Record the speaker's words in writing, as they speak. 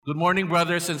Good morning,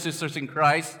 brothers and sisters in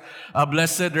Christ. A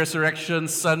blessed Resurrection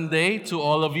Sunday to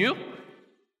all of you.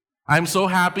 I'm so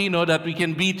happy, that we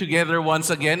can be together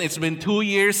once again. It's been 2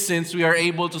 years since we are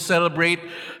able to celebrate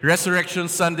Resurrection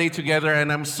Sunday together,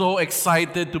 and I'm so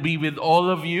excited to be with all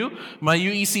of you, my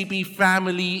UECP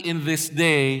family, in this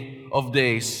day of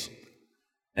days.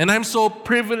 And I'm so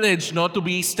privileged, to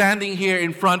be standing here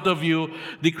in front of you,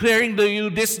 declaring to you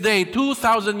this day,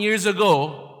 2,000 years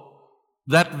ago,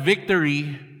 that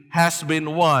victory has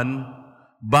been won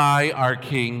by our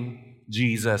King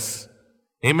Jesus.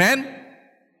 Amen?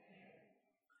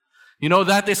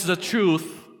 That is the truth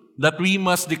that we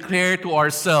must declare to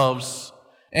ourselves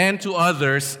and to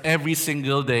others every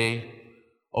single day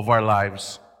of our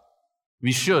lives.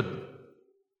 We should.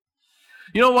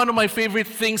 One of my favorite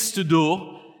things to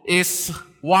do is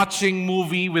watching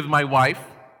movie with my wife,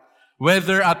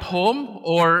 whether at home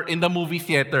or in the movie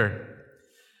theater.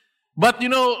 But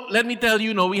let me tell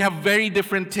you, we have very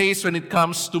different tastes when it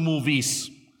comes to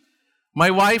movies. My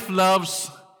wife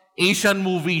loves Asian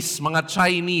movies, mga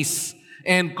Chinese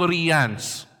and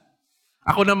Koreans.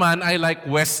 Ako naman, I like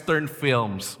Western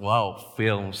films. Wow,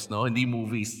 films, hindi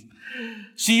movies.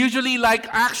 She usually like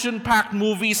action-packed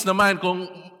movies naman, kung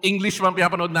English man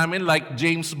pinapanood namin, like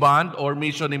James Bond or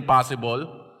Mission Impossible.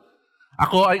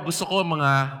 Ako ay gusto ko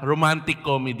mga romantic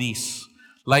comedies,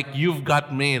 like You've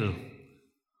Got Mail,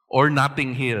 or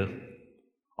Notting Hill.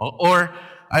 Or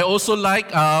I also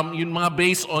like yung mga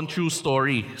based on true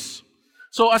stories.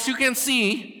 So as you can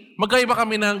see, magkaiba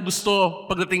kami ng gusto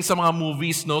pagdating sa mga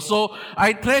movies, So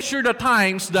I treasure the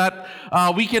times that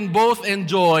we can both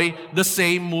enjoy the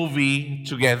same movie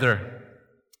together.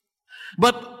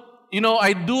 But,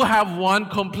 I do have one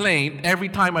complaint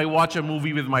every time I watch a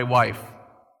movie with my wife.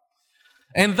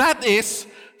 And that is,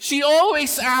 she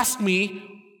always asks me,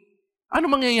 ano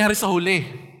mangyayari sa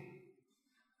huli?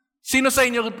 Sino sa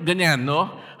inyo ganyan,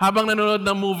 Habang nanonood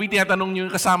ng movie, tinatanong niyo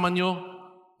yung kasama niyo,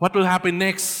 what will happen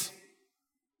next?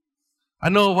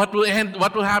 What will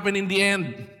happen in the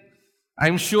end?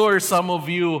 I'm sure some of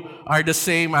you are the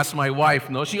same as my wife,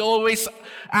 She always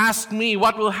asks me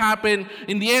what will happen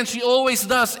in the end. She always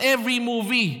does every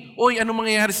movie. Oy, ano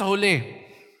mangyayari sa huli?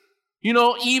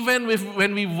 Even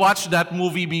when we've watched that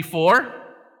movie before,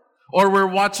 or we're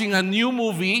watching a new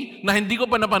movie na hindi ko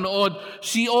pa napanood,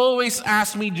 she always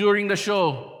asks me during the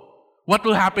show, what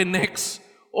will happen next?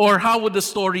 Or how would the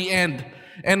story end?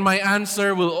 And my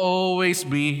answer will always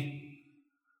be,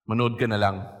 manood ka na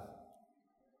lang.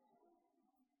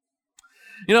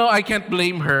 I can't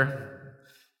blame her.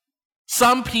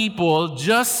 Some people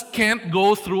just can't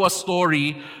go through a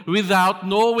story without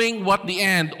knowing what the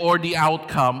end or the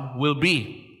outcome will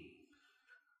be.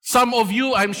 Some of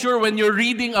you, I'm sure, when you're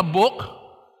reading a book,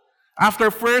 after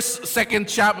first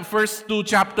two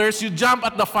chapters, you jump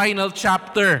at the final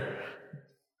chapter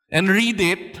and read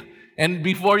it, and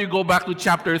before you go back to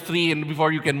chapter 3 and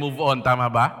before you can move on, tama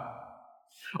ba?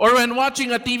 Or when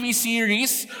watching a TV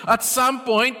series, at some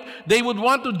point, they would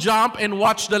want to jump and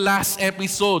watch the last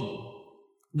episode.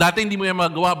 Dati hindi mo yan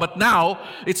magawa, but now,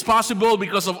 it's possible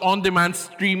because of on-demand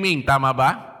streaming, tama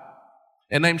ba?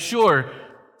 And I'm sure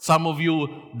some of you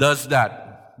do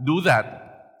that.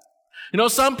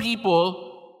 Some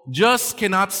people just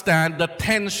cannot stand the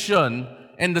tension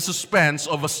and the suspense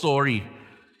of a story.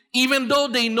 Even though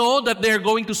they know that they're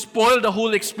going to spoil the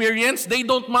whole experience, they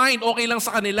don't mind, okay lang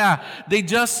sa kanila. They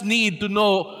just need to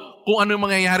know kung ano yung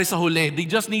mangyayari sa huli. They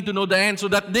just need to know the end so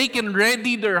that they can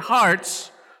ready their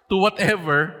hearts to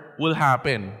whatever will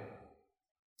happen.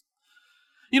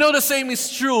 The same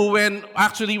is true when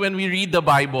we read the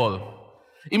Bible.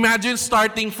 Imagine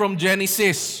starting from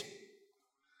Genesis.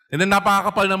 And then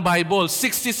napakakapal ng Bible.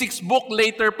 66 books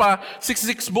later pa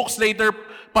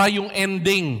yung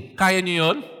ending. Kaya niyo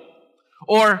yun?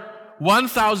 Or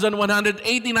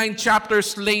 1,189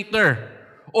 chapters later.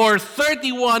 Or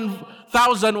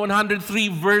 31,103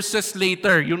 verses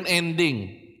later, yung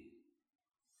ending.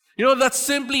 That's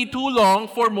simply too long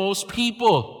for most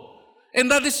people. And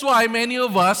that is why many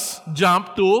of us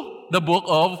jump to the book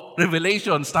of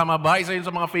Revelations. Tama ba? Isa yun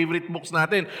sa mga favorite books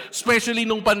natin. Especially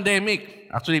nung pandemic.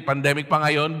 Actually, pandemic pa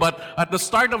ngayon. But at the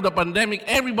start of the pandemic,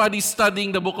 everybody's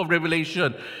studying the book of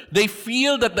Revelation. They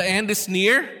feel that the end is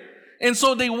near. And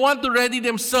so they want to ready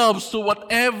themselves to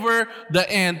whatever the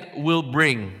end will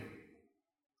bring.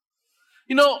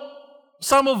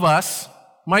 Some of us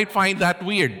might find that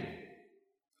weird.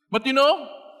 But in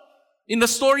the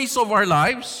stories of our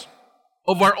lives,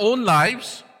 of our own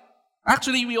lives,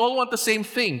 actually, we all want the same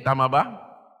thing. Tama ba?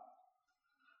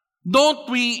 Don't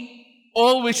we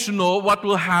always know what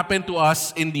will happen to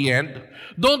us in the end?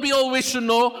 Don't we always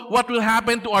know what will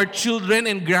happen to our children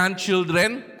and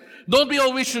grandchildren? Don't we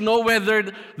always should know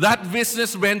whether that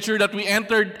business venture that we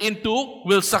entered into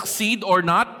will succeed or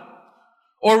not?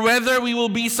 Or whether we will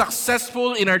be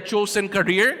successful in our chosen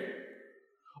career?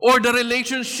 Or the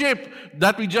relationship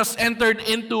that we just entered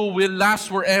into will last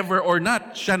forever or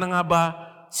not? Siya na nga ba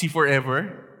si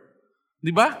forever?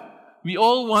 Di ba? We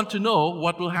all want to know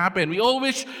what will happen. We all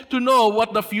wish to know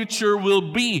what the future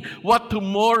will be, what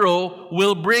tomorrow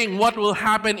will bring, what will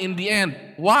happen in the end.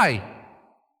 Why?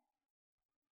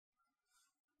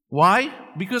 Why?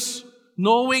 Because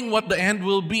knowing what the end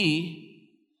will be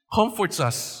comforts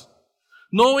us.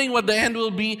 Knowing what the end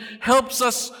will be helps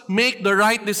us make the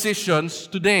right decisions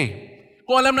today.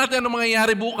 Kung alam natin ano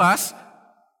mangyayari bukas,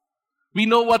 we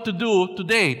know what to do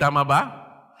today. Tama ba?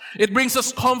 It brings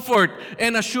us comfort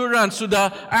and assurance to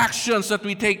the actions that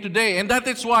we take today. And that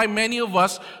is why many of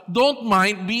us don't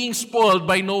mind being spoiled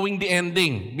by knowing the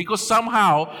ending. Because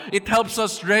somehow, it helps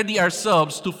us ready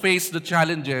ourselves to face the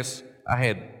challenges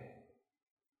ahead.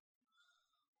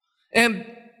 And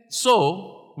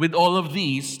so, with all of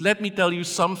these, let me tell you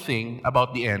something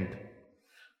about the end.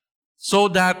 So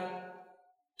that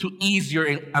to ease your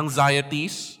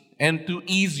anxieties and to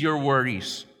ease your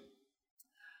worries.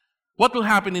 What will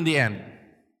happen in the end?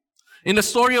 In the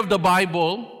story of the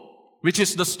Bible, which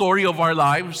is the story of our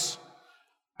lives,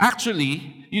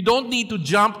 actually, you don't need to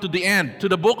jump to the end, to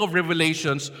the book of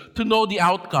Revelations, to know the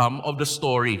outcome of the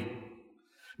story.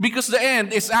 Because the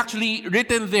end is actually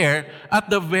written there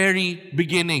at the very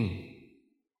beginning.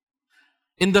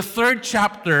 In the 3rd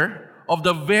chapter of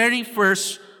the very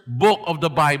first book of the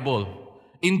Bible,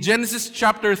 in Genesis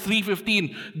chapter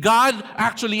 3:15, God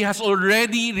actually has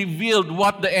already revealed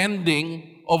what the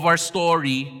ending of our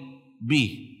story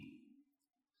be.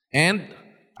 And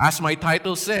as my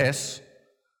title says,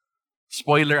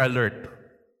 spoiler alert,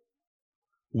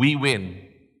 we win.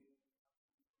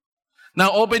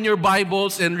 Now open your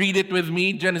Bibles and read it with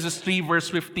me, Genesis 3 verse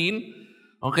 15.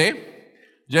 Okay?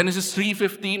 Genesis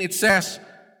 3:15, it says,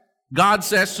 God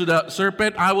says to the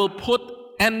serpent, I will put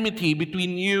enmity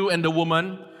between you and the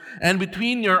woman, and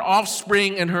between your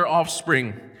offspring and her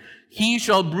offspring. He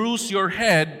shall bruise your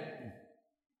head,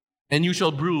 and you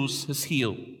shall bruise his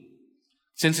heel.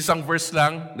 Since isang verse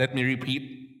lang, let me repeat.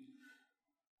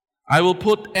 I will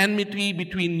put enmity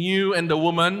between you and the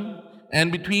woman,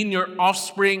 and between your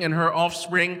offspring and her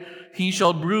offspring. He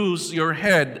shall bruise your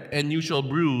head, and you shall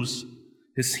bruise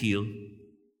his heel.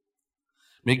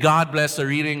 May God bless the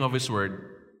reading of his word.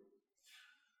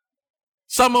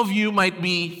 Some of you might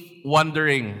be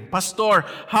wondering, Pastor,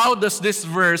 how does this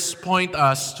verse point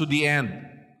us to the end?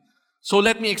 So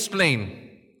let me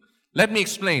explain.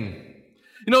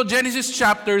 You know, Genesis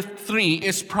chapter 3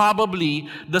 is probably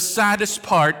the saddest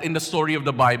part in the story of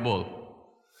the Bible.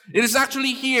 It is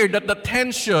actually here that the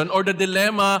tension or the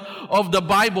dilemma of the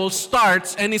Bible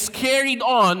starts and is carried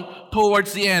on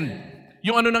towards the end.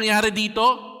 Yung ano nangyari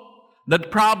dito? The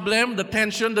problem, the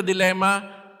tension, the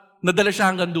dilemma, nadala siya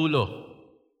hanggang dulo.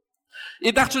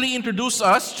 It actually introduces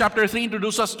us, chapter 3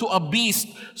 introduces us to a beast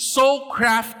so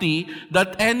crafty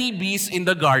that any beast in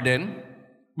the garden,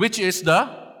 which is the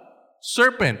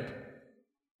serpent.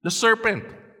 The serpent.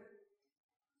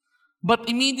 But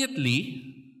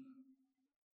immediately,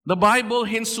 the Bible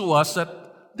hints to us that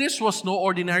this was no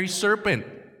ordinary serpent.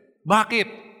 Bakit?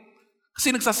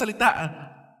 Kasi nagsasalita.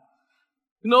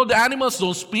 You know, the animals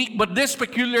don't speak, but this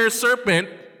peculiar serpent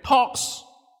talks.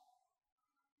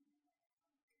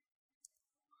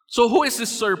 So who is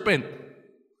this serpent?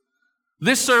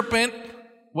 This serpent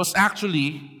was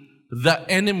actually the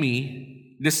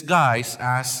enemy disguised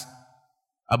as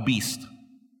a beast.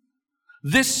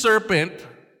 This serpent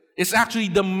is actually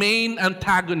the main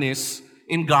antagonist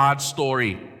in God's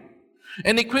story.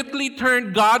 And it quickly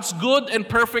turned God's good and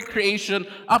perfect creation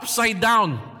upside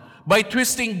down by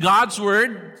twisting God's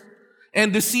word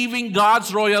and deceiving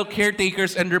God's royal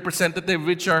caretakers and representatives,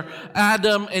 which are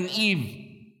Adam and Eve,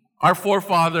 our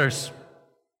forefathers.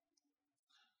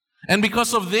 And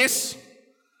because of this,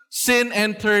 sin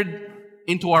entered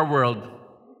into our world.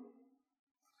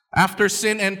 After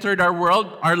sin entered our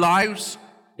world, our lives,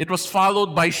 it was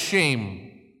followed by shame,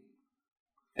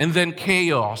 and then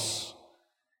chaos,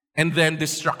 and then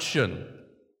destruction.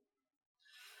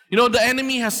 You know, the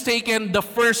enemy has taken the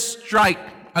first strike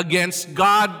against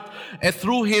God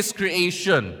through his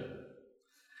creation.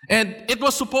 And it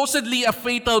was supposedly a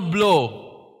fatal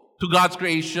blow to God's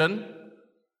creation.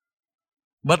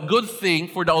 But good thing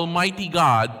for the Almighty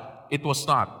God, it was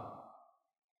not.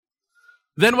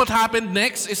 Then what happened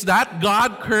next is that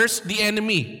God cursed the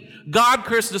enemy. God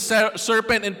cursed the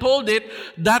serpent and told it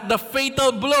that the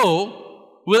fatal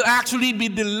blow will actually be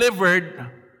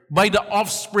delivered by the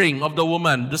offspring of the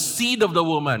woman, the seed of the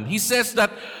woman. He says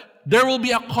that there will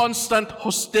be a constant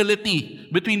hostility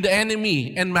between the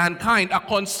enemy and mankind, a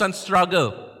constant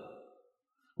struggle.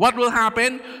 What will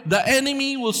happen? The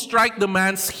enemy will strike the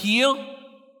man's heel,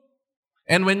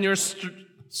 and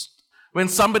when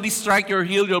somebody strikes your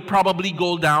heel, you'll probably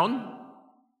go down.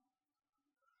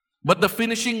 But the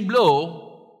finishing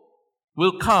blow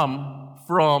will come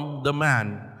from the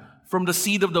man, from the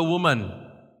seed of the woman.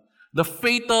 The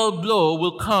fatal blow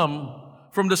will come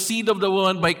from the seed of the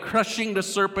woman by crushing the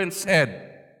serpent's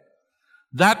head.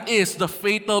 That is the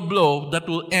fatal blow that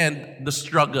will end the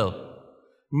struggle,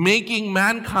 making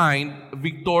mankind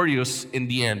victorious in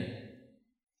the end.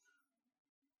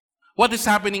 What is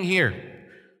happening here?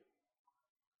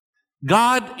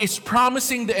 God is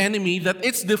promising the enemy that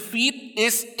its defeat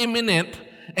is imminent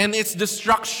and its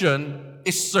destruction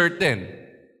is certain.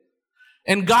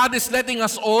 And God is letting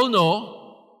us all know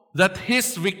that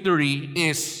His victory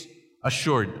is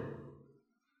assured.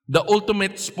 The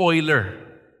ultimate spoiler.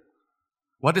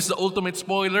 What is the ultimate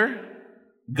spoiler?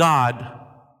 God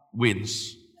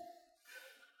wins.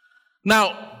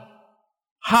 Now,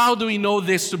 how do we know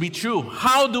this to be true?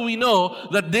 How do we know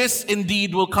that this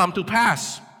indeed will come to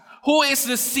pass? Who is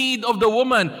the seed of the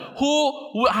woman?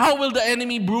 How will the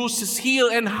enemy bruise his heel?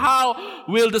 And how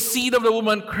will the seed of the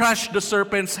woman crush the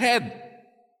serpent's head?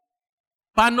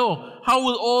 Paano? How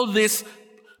will all this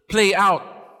play out?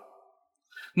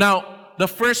 Now, the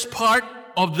first part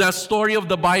of the story of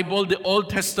the Bible, the Old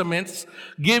Testament,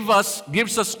 gives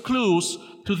us clues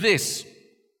to this.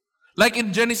 Like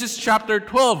in Genesis chapter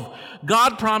 12,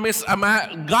 God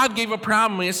gave a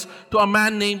promise to a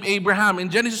man named Abraham. In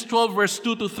Genesis 12 verse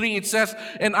 2 to 3, it says,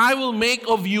 "And I will make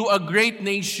of you a great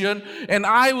nation, and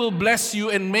I will bless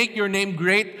you and make your name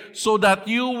great, so that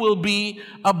you will be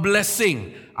a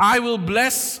blessing. I will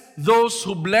bless those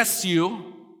who bless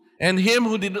you, and him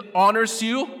who honors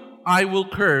you, I will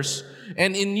curse.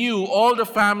 And in you all the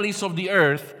families of the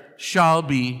earth shall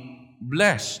be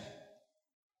blessed."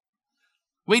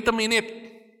 Wait a minute.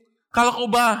 Kala ko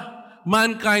ba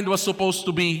mankind was supposed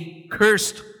to be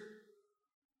cursed?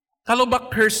 Kala ba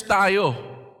cursed tayo?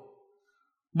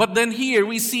 But then here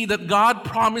we see that God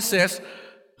promises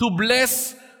to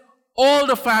bless all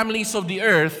the families of the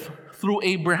earth through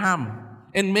Abraham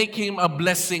and make him a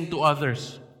blessing to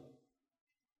others.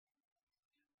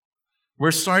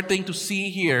 We're starting to see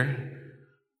here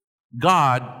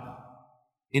God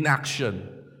in action,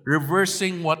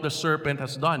 reversing what the serpent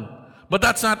has done. But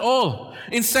that's not all.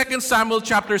 In 2 Samuel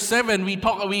chapter 7, we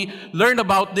learned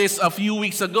about this a few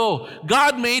weeks ago.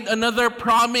 God made another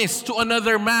promise to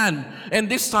another man, and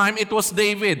this time it was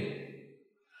David.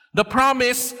 The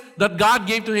promise that God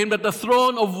gave to him that the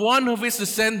throne of one of his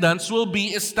descendants will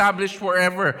be established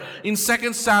forever. In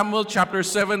 2 Samuel chapter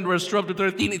 7, verse 12 to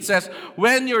 13, it says,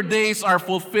 "When your days are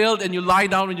fulfilled and you lie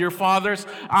down with your fathers,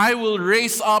 I will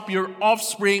raise up your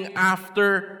offspring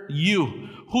after you,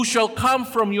 who shall come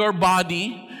from your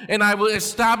body, and I will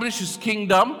establish his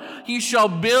kingdom. He shall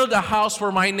build a house for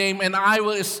my name, and I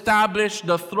will establish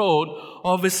the throne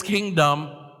of his kingdom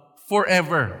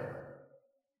forever."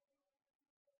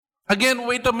 Again,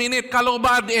 wait a minute. Kala ko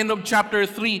ba at the end of chapter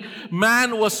 3,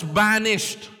 man was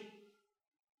banished.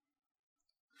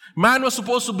 Man was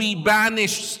supposed to be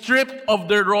banished, stripped of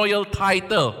their royal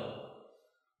title.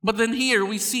 But then here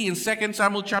we see in 2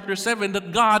 Samuel chapter 7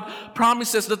 that God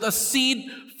promises that a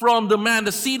seed from the man,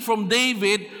 the seed from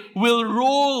David, will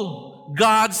rule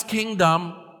God's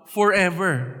kingdom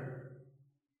forever.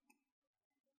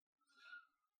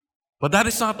 But that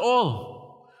is not all.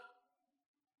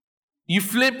 You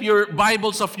flip your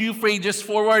Bibles a few pages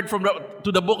forward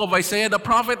to the book of Isaiah. The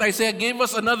prophet Isaiah gave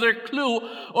us another clue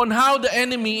on how the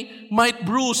enemy might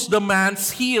bruise the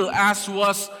man's heel, as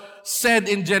was said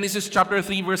in Genesis chapter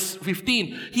 3 verse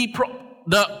 15.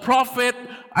 The prophet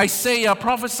Isaiah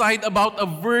prophesied about a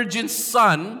virgin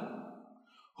son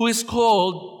who is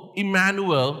called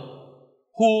Emmanuel,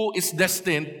 who is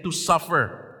destined to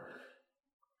suffer.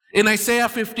 In Isaiah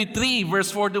 53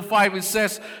 verse 4 to 5, it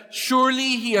says,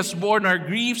 "Surely he has borne our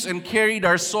griefs and carried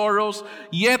our sorrows,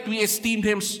 yet we esteemed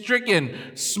him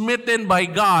stricken, smitten by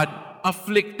God,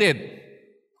 afflicted.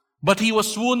 But he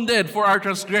was wounded for our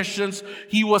transgressions,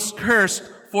 he was cursed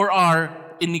for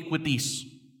our iniquities."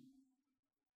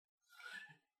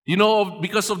 You know,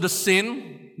 because of the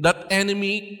sin that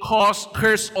enemy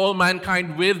cursed all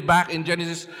mankind with back in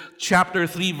Genesis chapter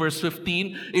 3 verse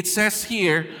 15, it says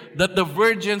here that the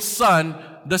virgin son,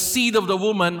 the seed of the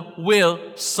woman,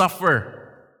 will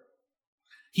suffer.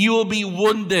 He will be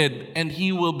wounded and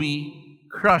he will be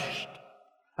crushed.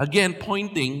 Again,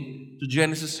 pointing to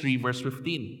Genesis 3 verse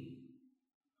 15.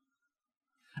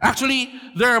 Actually,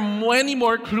 there are many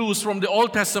more clues from the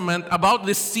Old Testament about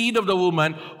this seed of the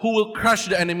woman who will crush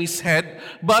the enemy's head.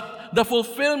 But the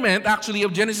fulfillment, actually,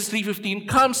 of Genesis 3:15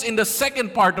 comes in the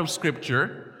second part of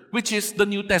Scripture, which is the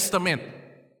New Testament.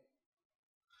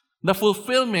 The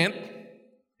fulfillment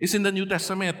is in the New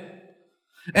Testament.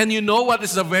 And you know what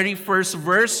is the very first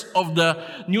verse of the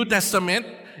New Testament?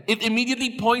 It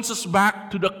immediately points us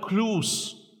back to the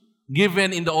clues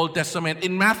given in the Old Testament.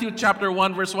 In Matthew chapter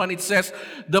 1, verse 1, it says,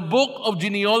 the book of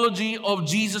genealogy of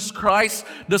Jesus Christ,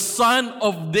 the son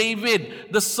of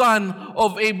David, the son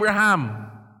of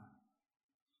Abraham.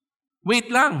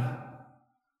 Wait lang.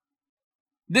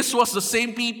 This was the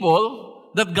same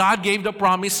people that God gave the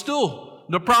promise to.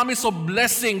 The promise of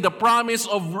blessing, the promise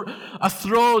of a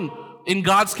throne in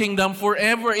God's kingdom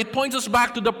forever. It points us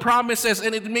back to the promises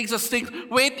and it makes us think,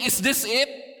 wait, is this it?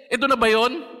 Ito na ba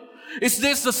yun? Is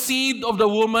this the seed of the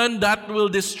woman that will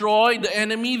destroy the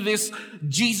enemy? This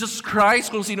Jesus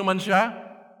Christ, kung sino man siya?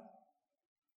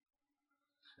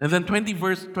 And then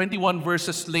 21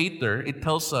 verses later, it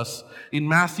tells us in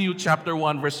Matthew chapter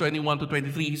 1, verse 21 to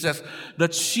 23, he says,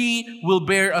 that she will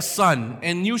bear a son,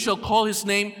 and you shall call his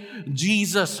name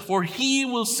Jesus, for he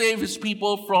will save his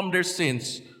people from their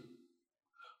sins.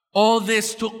 All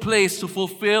this took place to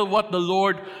fulfill what the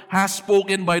Lord has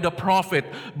spoken by the prophet.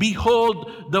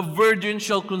 Behold, the virgin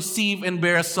shall conceive and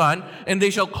bear a son, and they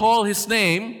shall call his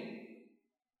name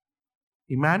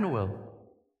Emmanuel.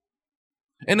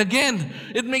 And again,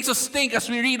 it makes us think as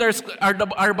we read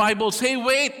our Bibles, hey,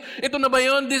 wait, ito na ba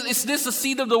yun? Is this the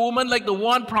seed of the woman like the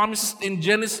one promised in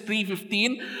Genesis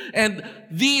 3:15? And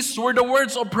these were the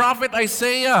words of prophet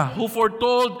Isaiah, who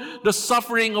foretold the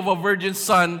suffering of a virgin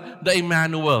son, the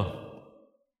Emmanuel.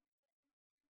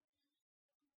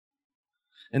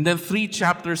 And then 3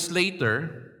 chapters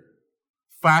later,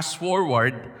 fast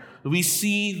forward, we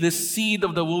see the seed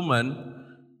of the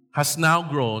woman has now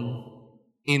grown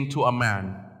into a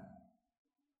man.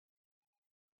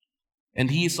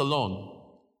 And he is alone.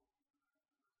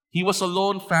 He was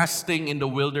alone fasting in the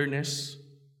wilderness.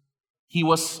 He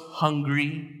was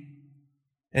hungry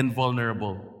and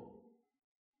vulnerable.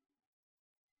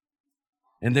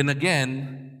 And then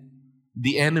again,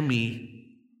 the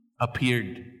enemy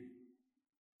appeared.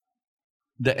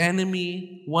 The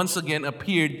enemy once again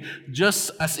appeared just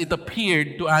as it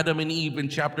appeared to Adam and Eve in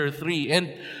chapter 3.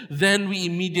 And then we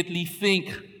immediately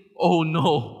think, oh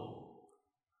no.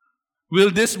 Will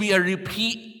this be a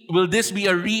repeat? Will this be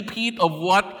a repeat of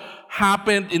what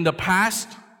happened in the past?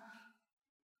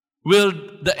 Will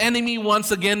the enemy once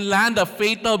again land a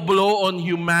fatal blow on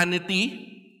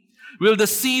humanity? Will the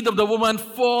seed of the woman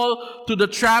fall to the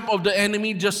trap of the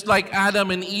enemy just like Adam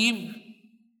and Eve?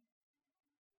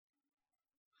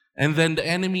 And then the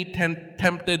enemy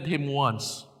tempted him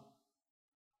once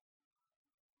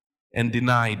and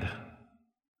denied.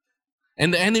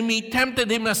 And the enemy tempted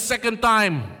him a second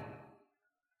time.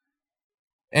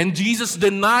 And Jesus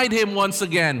denied him once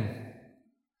again.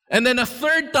 And then a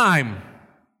third time,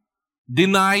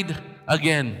 denied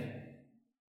again.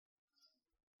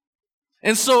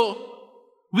 And so,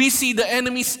 we see the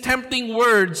enemy's tempting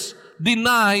words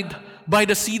denied by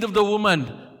the seed of the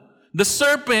woman. The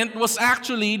serpent was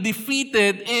actually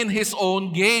defeated in his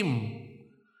own game.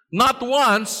 Not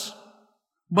once,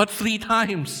 but 3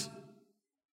 times.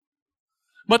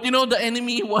 But you know, the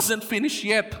enemy wasn't finished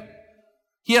yet.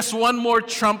 He has one more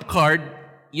trump card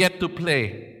yet to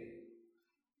play.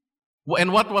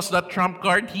 And what was that trump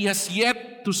card? He has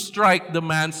yet to strike the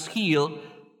man's heel,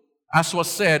 as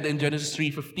was said in Genesis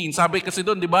 3:15. Sabi kasi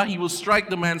doon, di ba? He will strike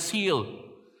the man's heel.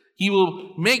 He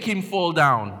will make him fall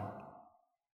down.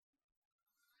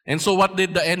 And so what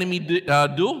did the enemy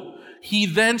do? He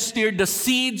then steered the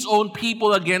seed's own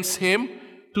people against him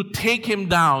to take him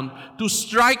down, to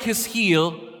strike his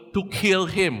heel, to kill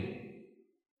him.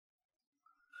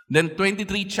 Then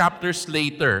 23 chapters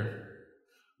later,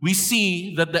 we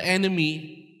see that the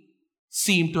enemy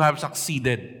seemed to have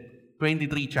succeeded.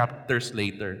 23 chapters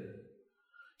later.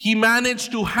 He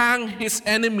managed to hang his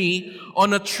enemy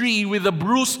on a tree with a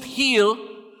bruised heel,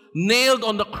 nailed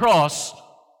on the cross,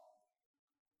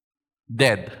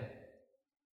 dead.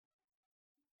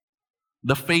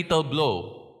 The fatal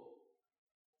blow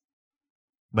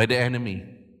by the enemy.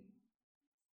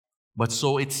 But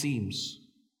so it seems.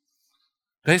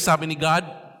 Kasi sabi ni God,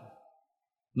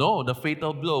 no, the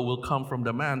fatal blow will come from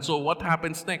the man. So what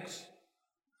happens next?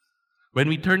 When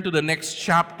we turn to the next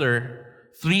chapter,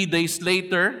 3 days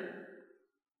later,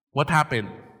 what happened?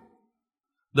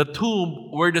 The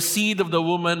tomb where the seed of the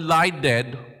woman lied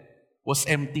dead was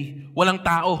empty. Walang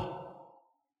tao.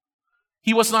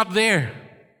 He was not there.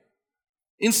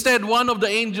 Instead, one of the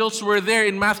angels were there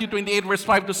in Matthew 28 verse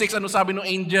 5 to 6. Ano sabi ng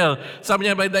angel? Sabi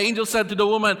niya, the angel said to the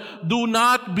woman, "Do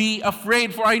not be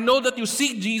afraid, for I know that you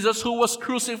seek Jesus who was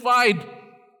crucified.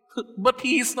 But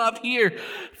he is not here,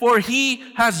 for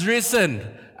he has risen.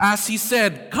 As he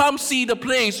said, come see the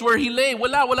place where he lay."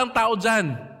 Walang tao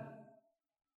dyan.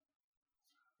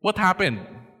 What happened?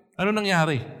 Ano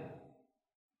nangyari?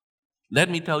 Let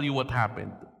me tell you what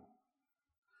happened.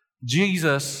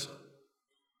 Jesus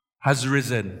has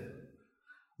risen.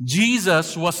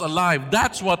 Jesus was alive.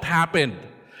 That's what happened.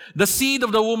 The seed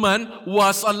of the woman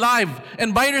was alive.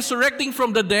 And by resurrecting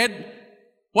from the dead,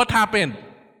 what happened?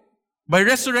 By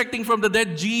resurrecting from the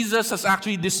dead, Jesus has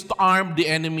actually disarmed the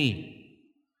enemy.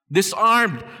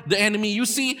 Disarmed the enemy. You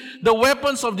see, the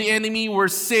weapons of the enemy were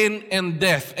sin and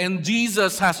death, and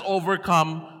Jesus has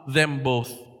overcome them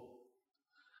both.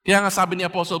 Kaya nga sabi ni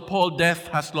Apostle Paul, death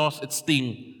has lost its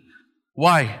sting.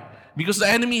 Why? Because the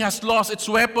enemy has lost its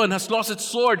weapon, has lost its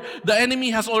sword. The enemy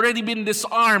has already been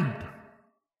disarmed.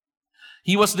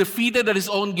 He was defeated at his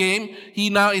own game.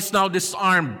 He is now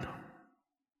disarmed.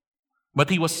 But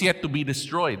he was yet to be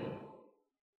destroyed.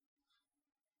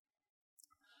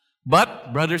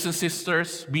 But, brothers and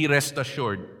sisters, be rest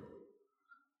assured.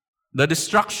 The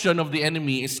destruction of the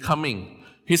enemy is coming.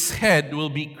 His head will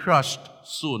be crushed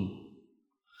soon.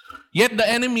 Yet the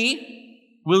enemy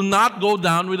will not go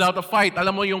down without a fight.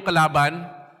 Alam mo yung kalaban,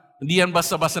 hindi yan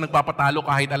basta-basta nagpapatalo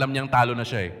kahit alam niyang talo na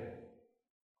siya eh.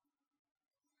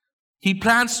 He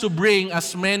plans to bring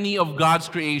as many of God's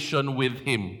creation with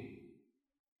him.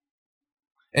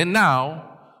 And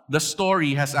now, the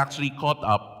story has actually caught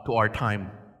up to our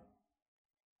time.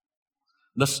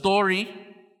 The story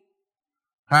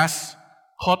has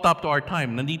caught up to our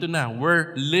time. Nandito na.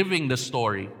 We're living the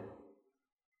story.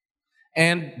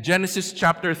 And Genesis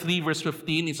chapter 3 verse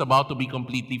 15 is about to be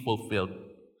completely fulfilled.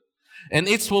 And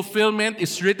its fulfillment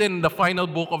is written in the final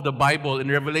book of the Bible. In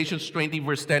Revelation 20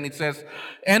 verse 10 it says,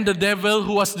 "And the devil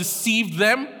who has deceived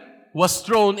them was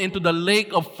thrown into the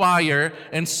lake of fire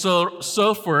and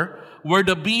sulfur, where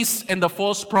the beast and the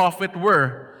false prophet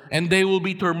were, and they will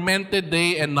be tormented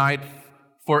day and night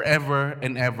forever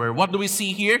and ever." What do we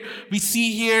see here? We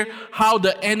see here how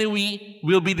the enemy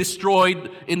will be destroyed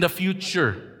in the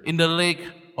future, in the lake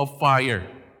of fire.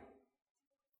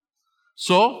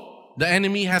 So, the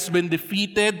enemy has been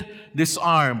defeated,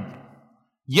 disarmed,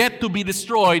 yet to be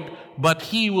destroyed,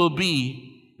 but he will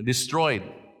be destroyed.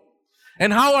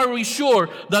 And how are we sure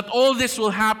that all this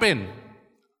will happen?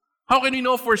 How can we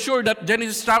know for sure that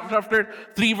Genesis chapter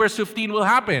 3 verse 15 will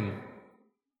happen?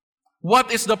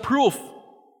 What is the proof?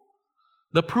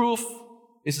 The proof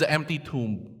is the empty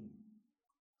tomb.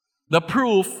 The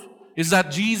proof is that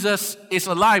Jesus is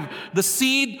alive. The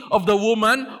seed of the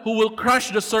woman who will crush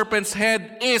the serpent's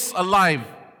head is alive.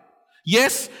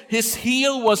 Yes, his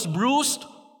heel was bruised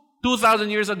 2,000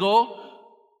 years ago,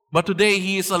 but today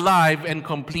he is alive and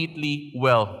completely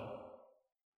well.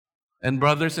 And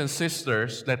brothers and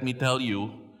sisters, let me tell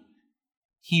you,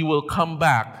 he will come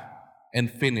back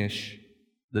and finish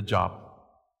the job.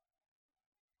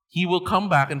 He will come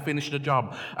back and finish the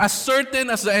job. As certain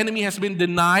as the enemy has been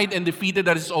denied and defeated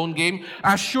at his own game,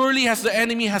 as surely as the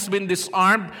enemy has been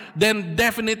disarmed, then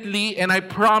definitely, and I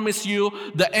promise you,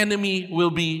 the enemy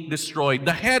will be destroyed.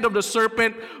 The head of the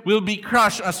serpent will be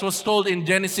crushed, as was told in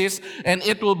Genesis, and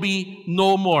it will be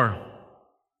no more.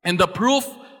 And the proof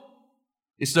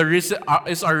is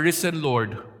our risen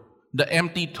Lord, the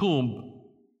empty tomb,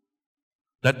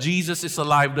 that Jesus is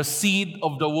alive. The seed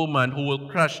of the woman who will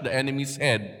crush the enemy's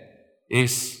head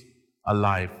is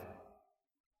alive.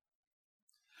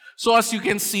 So as you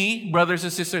can see, brothers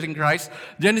and sisters in Christ,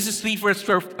 Genesis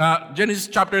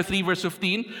chapter 3 verse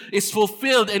 15 is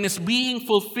fulfilled and is being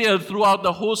fulfilled throughout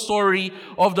the whole story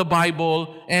of the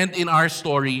Bible and in our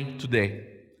story today.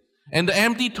 And the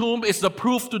empty tomb is the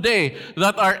proof today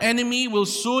that our enemy will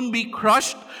soon be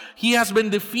crushed. He has been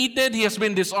defeated, he has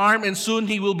been disarmed, and soon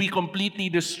he will be completely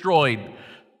destroyed.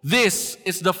 This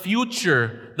is the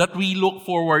future that we look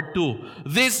forward to.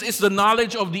 This is the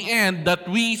knowledge of the end that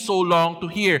we so long to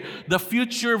hear. The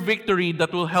future victory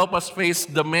that will help us face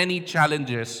the many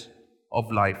challenges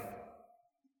of life.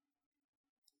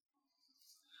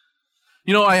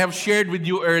 You know, I have shared with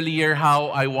you earlier how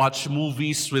I watch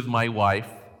movies with my wife.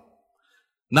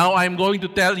 Now I'm going to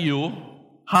tell you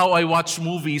how I watch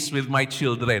movies with my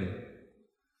children.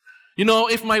 You know,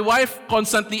 if my wife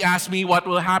constantly asks me what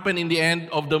will happen in the end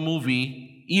of the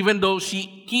movie, even though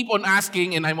she keep on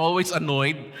asking and I'm always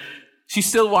annoyed, she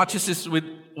still watches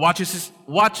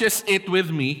it with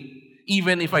me,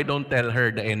 even if I don't tell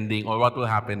her the ending or what will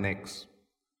happen next.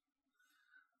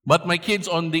 But my kids,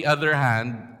 on the other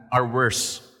hand, are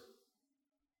worse.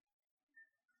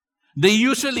 They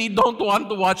usually don't want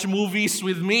to watch movies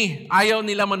with me. Ayaw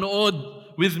nila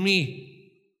manood with me.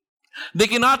 They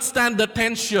cannot stand the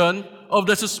tension of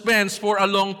the suspense for a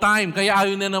long time. Kaya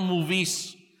ayaw na ng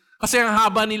movies. Kasi ang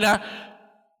haba nila,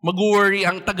 mag-worry,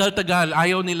 ang tagal-tagal,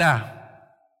 ayaw nila.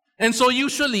 And so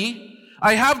usually,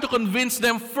 I have to convince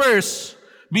them first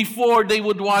before they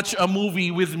would watch a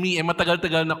movie with me.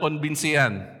 Matagal-tagal na convince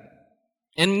yan.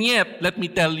 And yet, let me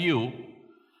tell you,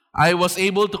 I was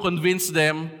able to convince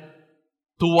them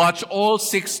to watch all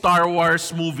 6 Star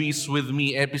Wars movies with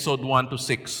me, episode 1 to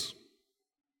 6.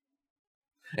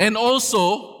 And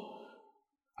also,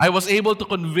 I was able to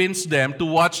convince them to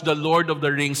watch the Lord of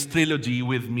the Rings trilogy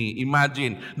with me.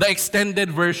 Imagine, the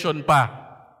extended version pa.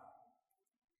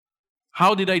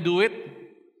 How did I do it?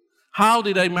 How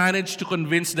did I manage to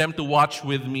convince them to watch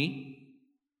with me?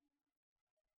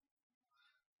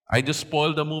 I just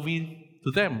spoiled the movie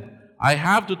to them. I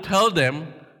have to tell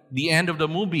them the end of the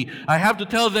movie. I have to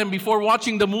tell them before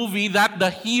watching the movie that the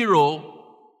hero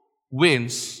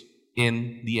wins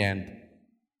in the end.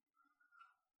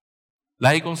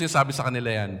 Lagi kong sinasabi sa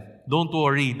kanila yan, don't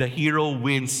worry, the hero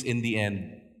wins in the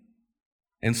end.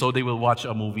 And so they will watch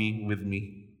a movie with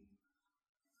me.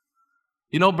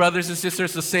 You know, brothers and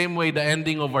sisters, the same way the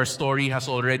ending of our story has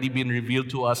already been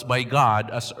revealed to us by God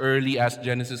as early as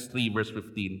Genesis 3 verse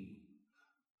 15.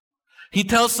 He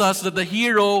tells us that the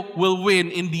hero will win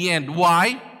in the end.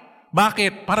 Why?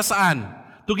 Bakit? Para saan?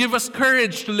 To give us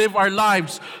courage to live our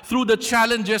lives through the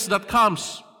challenges that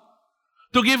comes.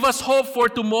 To give us hope for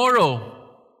tomorrow.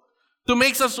 To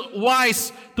make us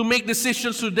wise to make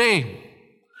decisions today.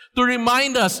 To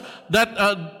remind us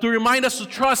to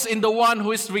trust in the one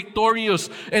who is victorious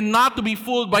and not to be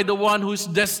fooled by the one who is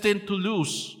destined to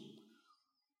lose.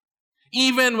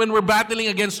 Even when we're battling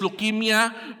against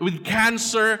leukemia, with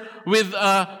cancer, with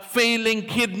a failing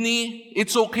kidney,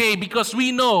 it's okay because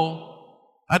we know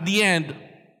at the end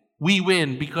we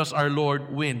win because our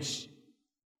Lord wins.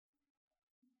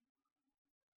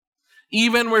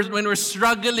 Even when we're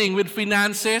struggling with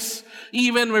finances,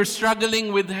 even when we're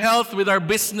struggling with health, with our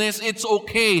business, it's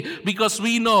okay because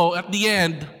we know at the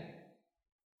end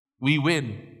we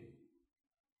win.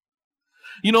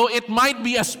 You know, it might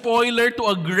be a spoiler to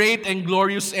a great and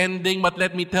glorious ending, but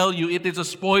let me tell you, it is a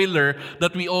spoiler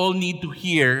that we all need to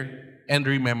hear and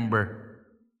remember.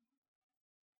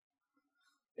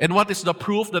 And what is the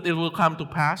proof that it will come to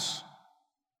pass?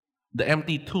 The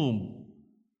empty tomb.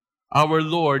 Our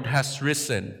Lord has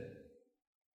risen,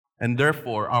 and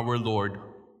therefore our Lord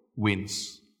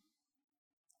wins.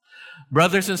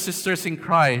 Brothers and sisters in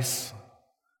Christ,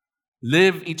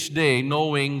 live each day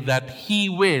knowing that He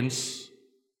wins,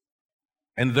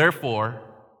 and therefore,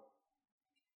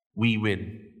 we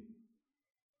win.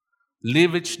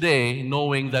 Live each day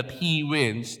knowing that He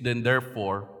wins, then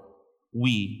therefore,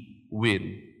 we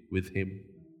win with Him.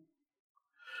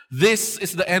 This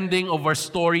is the ending of our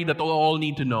story that we all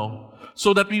need to know,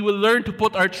 so that we will learn to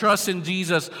put our trust in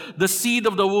Jesus, the seed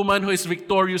of the woman who is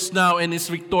victorious now and is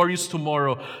victorious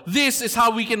tomorrow. This is how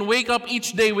we can wake up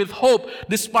each day with hope,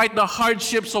 despite the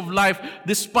hardships of life,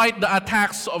 despite the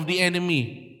attacks of the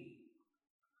enemy.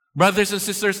 Brothers and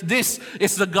sisters, this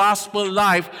is the gospel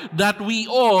life that we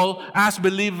all, as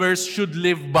believers, should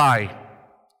live by.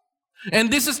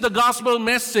 And this is the gospel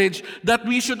message that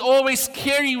we should always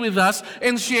carry with us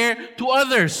and share to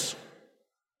others.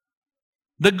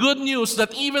 The good news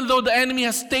that even though the enemy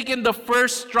has taken the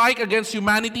first strike against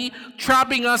humanity,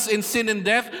 trapping us in sin and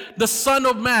death, the Son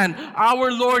of Man,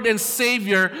 our Lord and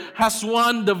Savior, has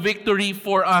won the victory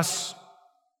for us.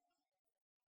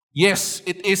 Yes,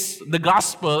 it is, the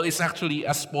gospel is actually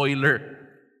a spoiler,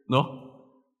 no?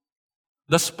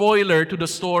 The spoiler to the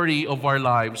story of our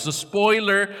lives, the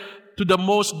spoiler to the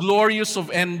most glorious of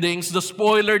endings, the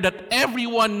spoiler that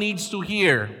everyone needs to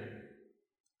hear.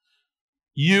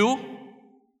 You,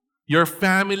 your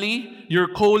family, your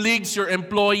colleagues, your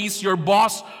employees, your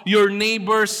boss, your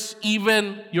neighbors,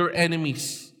 even your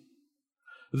enemies.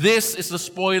 This is the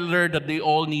spoiler that they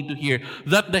all need to hear,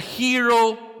 that the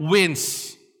hero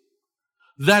wins.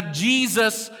 That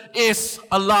Jesus is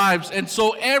alive. And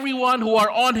so everyone who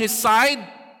are on His side,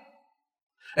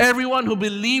 everyone who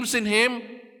believes in Him,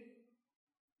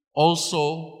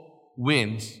 also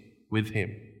wins with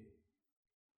Him.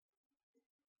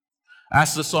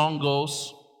 As the song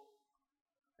goes,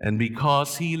 and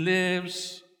because He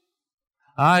lives,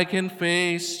 I can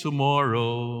face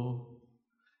tomorrow.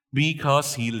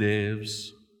 Because He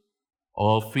lives,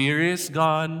 all fear is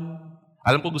gone.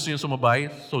 Alam ko gusto niyo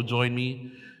sumabay, so join me.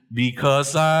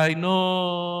 Because I know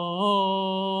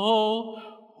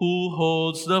who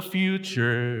holds the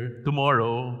future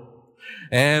tomorrow,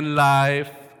 and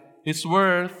life is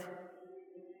worth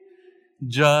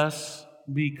just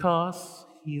because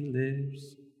He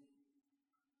lives.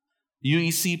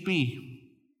 UECP,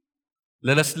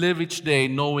 let us live each day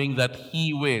knowing that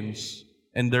He wins,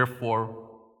 and therefore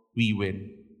we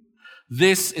win.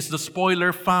 This is the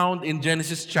spoiler found in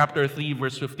Genesis chapter 3,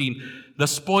 verse 15. The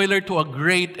spoiler to a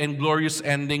great and glorious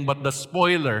ending, but the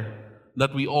spoiler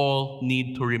that we all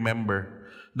need to remember.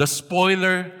 The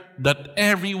spoiler that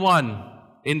everyone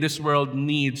in this world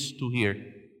needs to hear.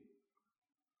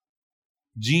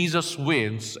 Jesus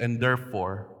wins, and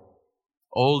therefore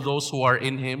all those who are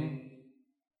in Him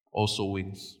also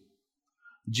wins.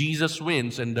 Jesus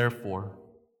wins, and therefore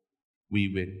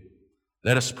we win.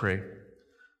 Let us pray.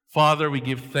 Father, we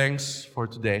give thanks for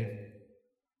today.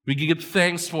 We give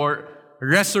thanks for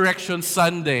Resurrection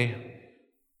Sunday,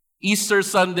 Easter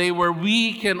Sunday, where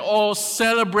we can all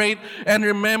celebrate and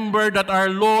remember that our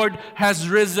Lord has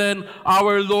risen,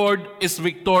 our Lord is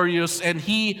victorious, and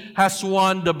He has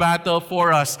won the battle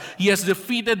for us. He has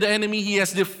defeated the enemy, He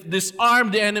has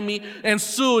disarmed the enemy, and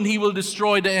soon He will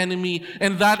destroy the enemy.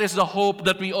 And that is the hope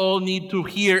that we all need to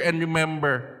hear and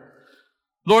remember.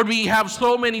 Lord, we have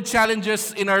so many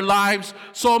challenges in our lives,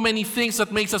 so many things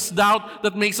that makes us doubt,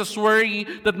 that makes us worry,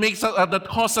 that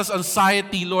causes us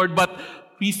anxiety, Lord. But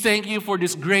we thank You for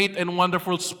this great and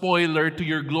wonderful spoiler to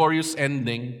Your glorious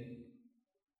ending.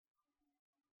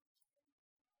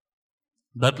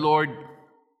 That, Lord,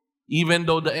 even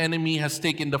though the enemy has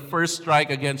taken the first strike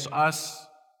against us,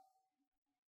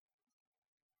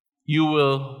 You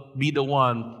will be the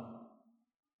one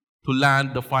to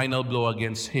land the final blow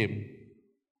against him.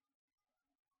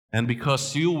 And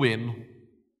because You win,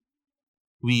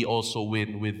 we also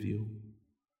win with You.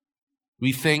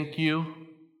 We thank You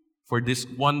for this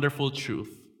wonderful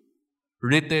truth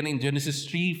written in Genesis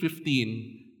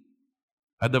 3:15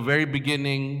 at the very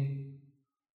beginning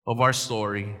of our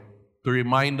story to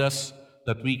remind us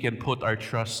that we can put our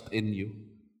trust in You.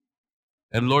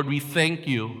 And Lord, we thank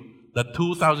You that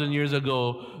 2,000 years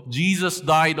ago, Jesus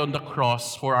died on the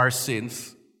cross for our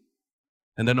sins.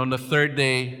 And then on the third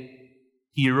day,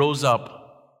 He rose up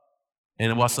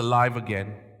and was alive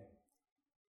again.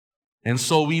 And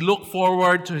so we look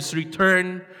forward to His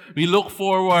return. We look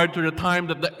forward to the time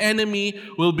that the enemy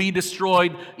will be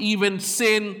destroyed, even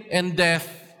sin and death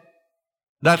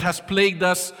that has plagued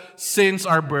us since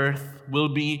our birth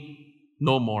will be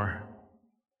no more.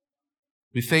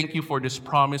 We thank You for this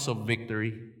promise of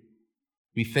victory.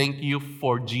 We thank You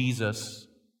for Jesus.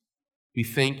 We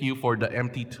thank You for the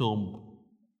empty tomb.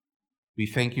 We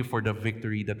thank You for the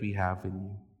victory that we have in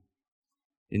You.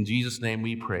 In Jesus' name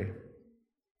we pray.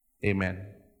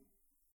 Amen.